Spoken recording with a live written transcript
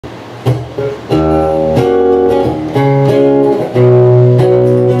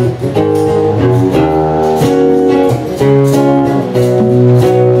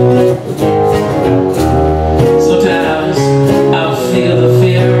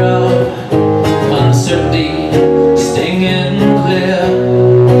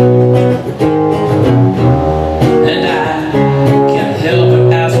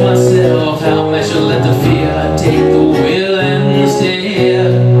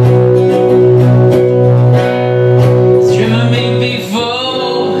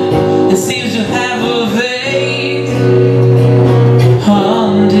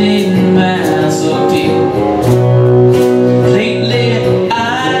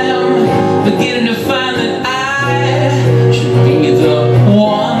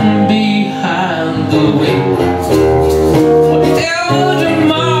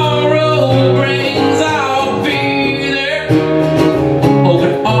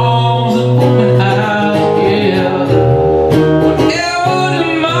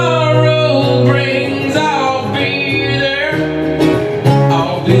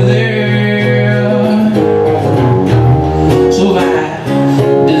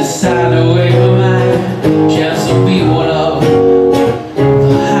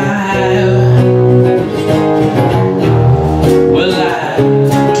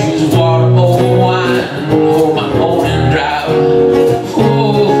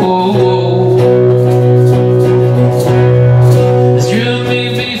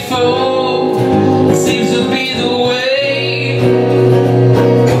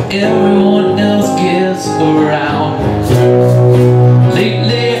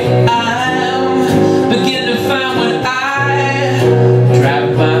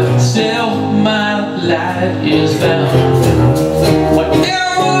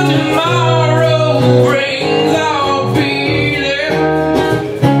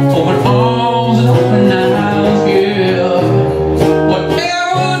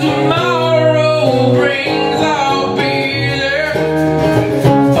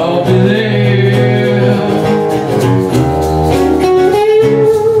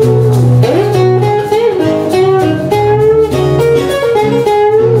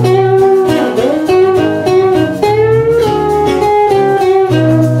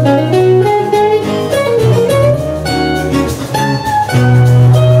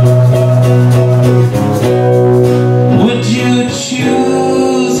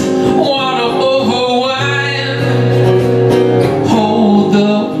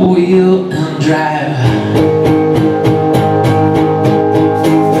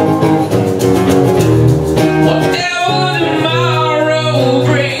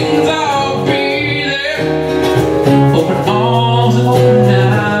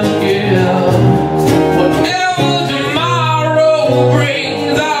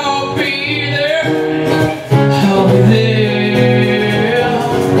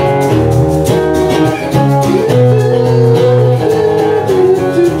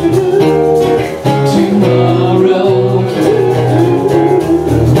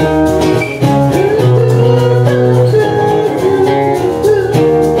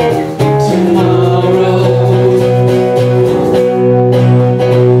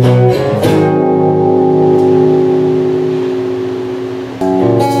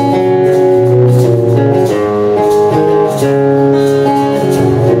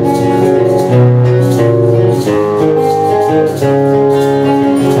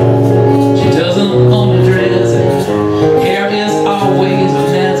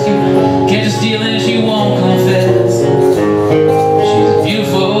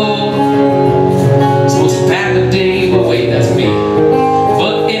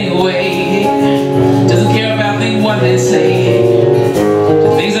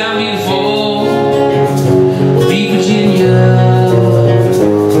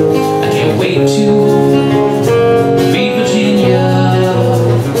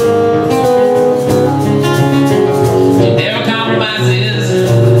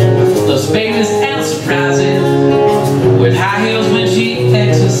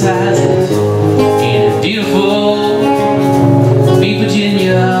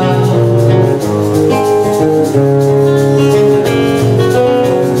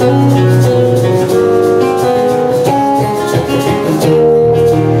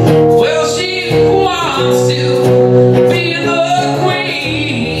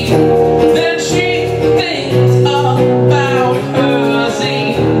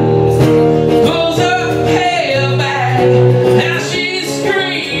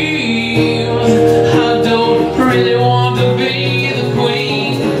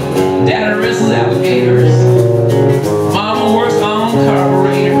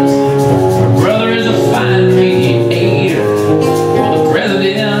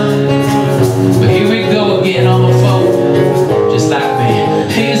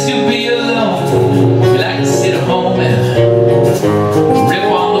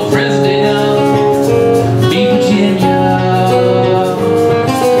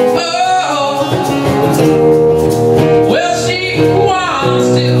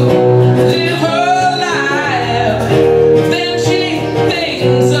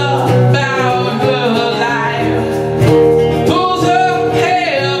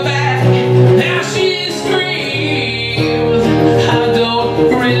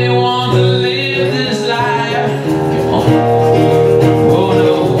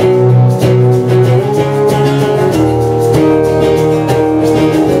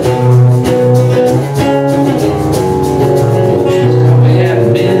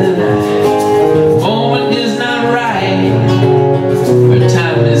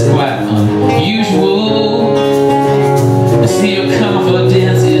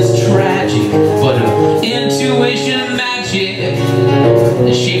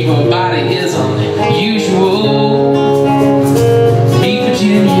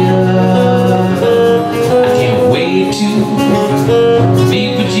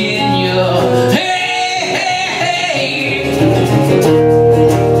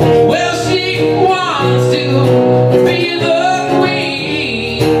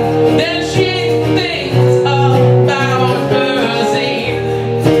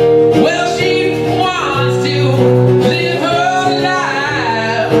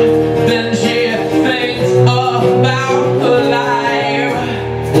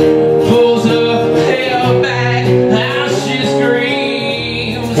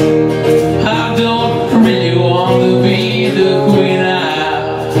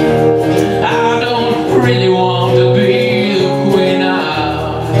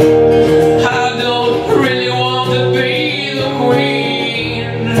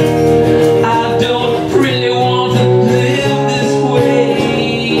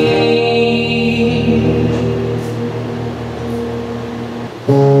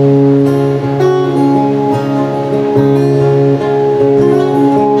Live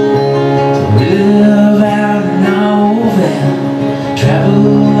out nowhere,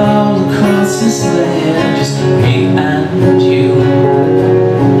 travel all across this land, just me and you.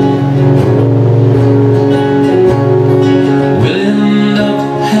 We'll end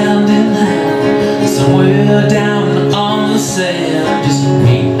up hand in hand, somewhere down on the sand, just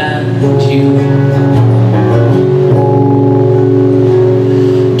me and you.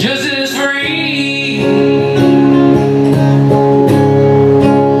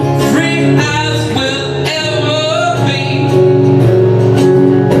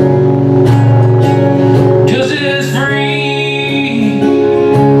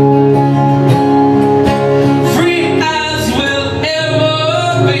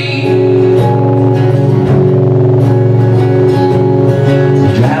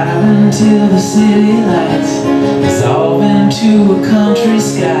 Till the city lights dissolve into a country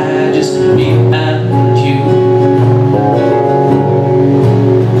sky, just me and you.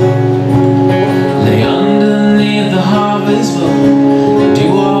 Lay underneath the harvest moon,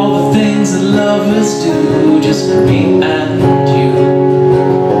 do all the things that lovers do, just me and you.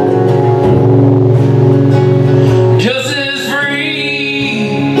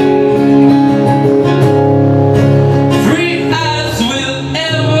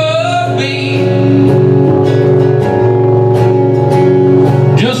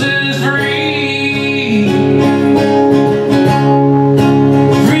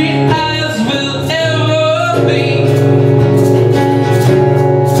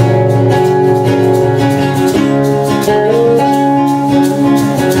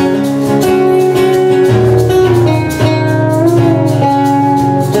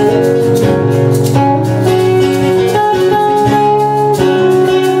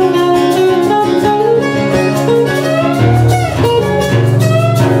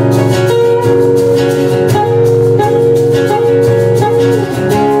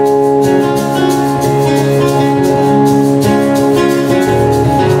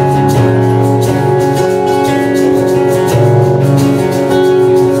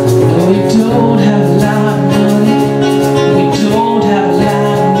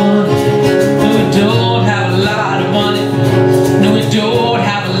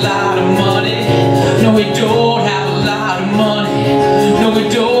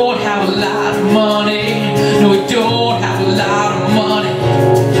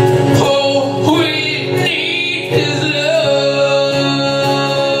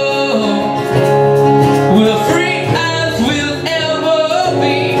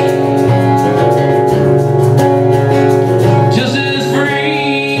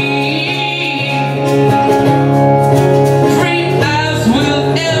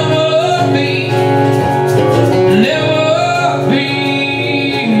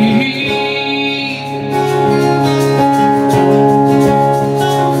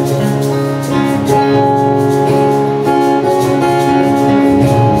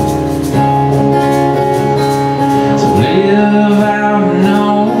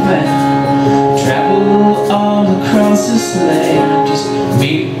 This land, just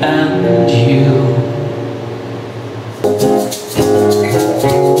me and you.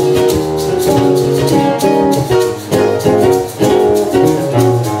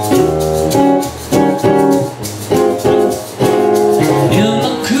 In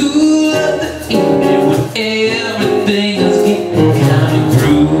the cool of the evening, when everything is getting kind of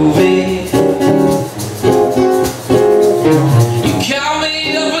groovy, you call me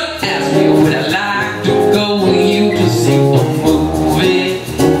up and ask me would I like to go with you to see a movie.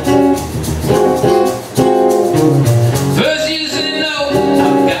 First you say no,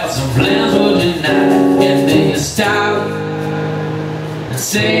 I've got some plans for tonight, and then you stop and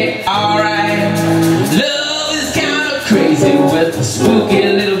say alright. Love is kind of crazy with a spooky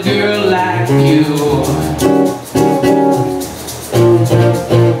little girl like you.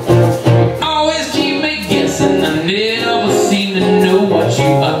 Always keep me guessing, I never seem to know what you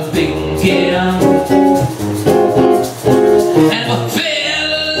are thinking. And if a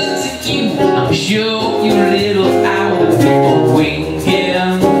fella looks at you, I'm sure your little eye will be a-winking.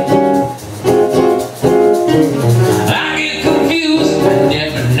 I get confused, I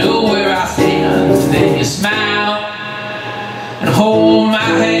never know where I stand. Then you smile and hold my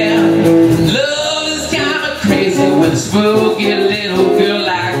hand. Love is kinda crazy with a spooky little girl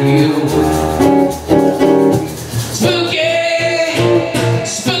like you. Spooky,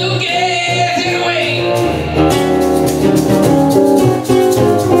 spooky.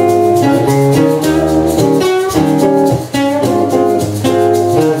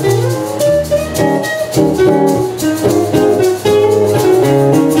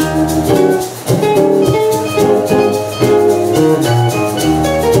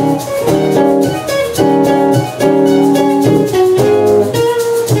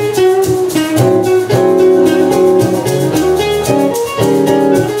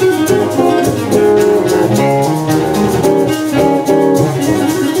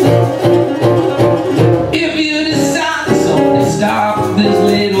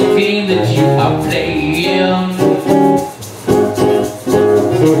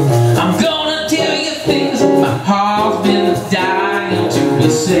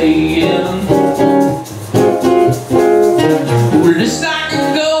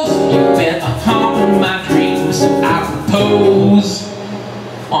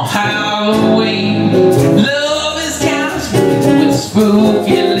 on Halloween. Love is kind of spooky with a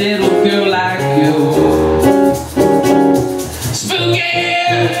spooky little girl like you. Spooky,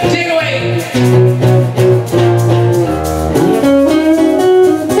 take it away.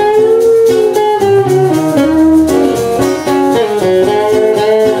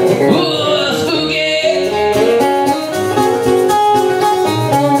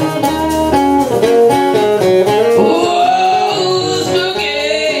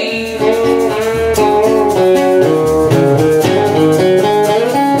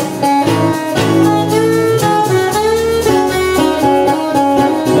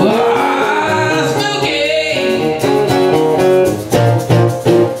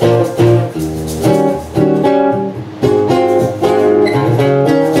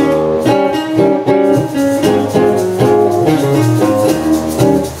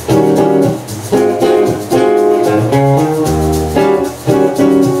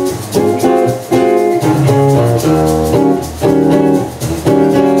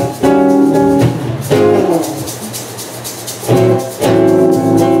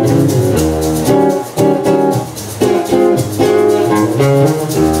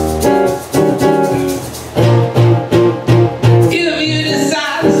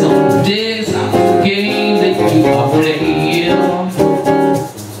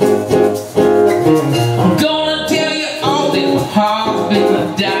 I'm gonna tell you all that my heart's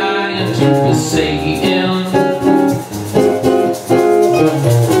been dying to be saying.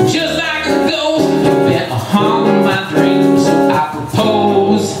 Just like a ghost, you've been haunting my dreams. So I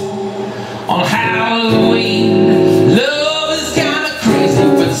propose on Halloween. Love is kinda crazy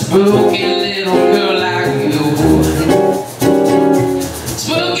with a spooky little girl like you.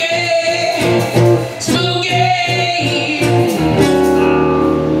 Spooky, spooky.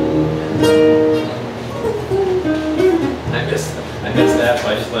 I missed that, so I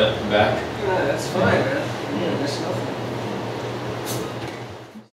just let it back. Yeah, that's fine, man.